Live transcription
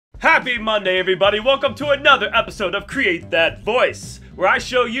Happy Monday, everybody! Welcome to another episode of Create That Voice, where I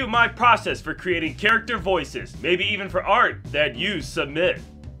show you my process for creating character voices, maybe even for art that you submit.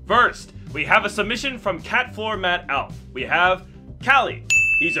 First, we have a submission from Cat Floor Matt Alf. We have Callie.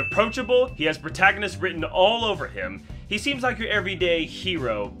 He's approachable, he has protagonists written all over him. He seems like your everyday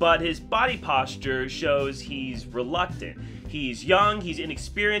hero, but his body posture shows he's reluctant. He's young, he's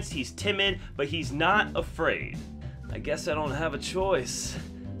inexperienced, he's timid, but he's not afraid. I guess I don't have a choice.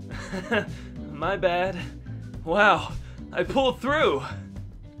 My bad. Wow, I pulled through.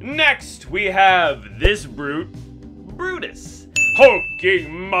 Next, we have this brute, Brutus.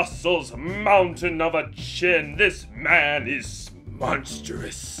 Hulking muscles, mountain of a chin, this man is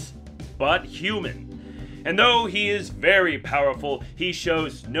monstrous, but human. And though he is very powerful, he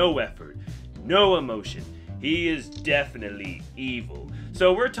shows no effort, no emotion. He is definitely evil.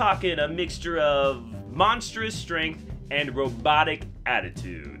 So we're talking a mixture of monstrous strength and robotic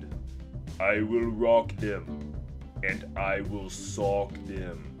attitude. I will rock them, and I will sock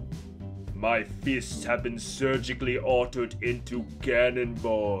them. My fists have been surgically altered into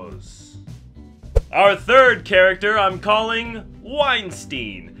cannonballs. Our third character I'm calling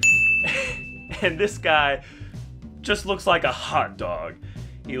Weinstein. And this guy just looks like a hot dog.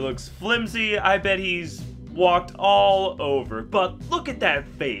 He looks flimsy, I bet he's walked all over. But look at that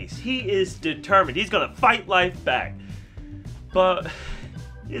face, he is determined, he's gonna fight life back. But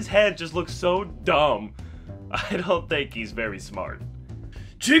his head just looks so dumb. I don't think he's very smart.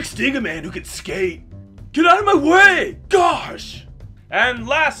 Chick sting a man who can skate. Get out of my way! Gosh! And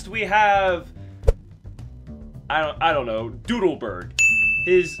last we have, I don't know, Doodleberg.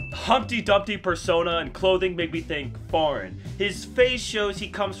 His Humpty Dumpty persona and clothing make me think foreign. His face shows he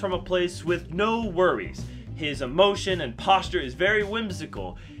comes from a place with no worries. His emotion and posture is very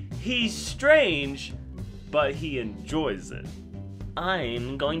whimsical. He's strange, but he enjoys it.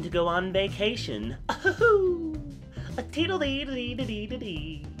 I'm going to go on vacation. A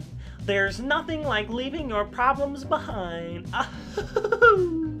teedle-dee-dee-dee-dee-dee. There's nothing like leaving your problems behind.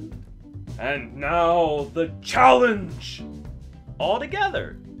 And now the challenge! All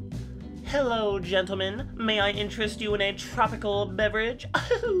together. Hello, gentlemen. May I interest you in a tropical beverage?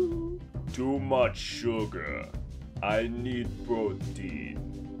 Too much sugar. I need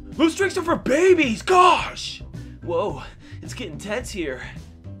protein. Those drinks are for babies, gosh! Whoa, it's getting tense here.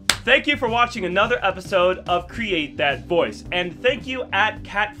 Thank you for watching another episode of Create That Voice, and thank you at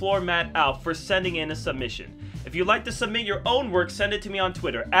Cat Floor Matt Alf for sending in a submission. If you'd like to submit your own work, send it to me on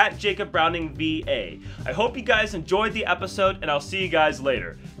Twitter at JacobBrowningVA. I hope you guys enjoyed the episode, and I'll see you guys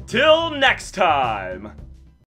later. Till next time!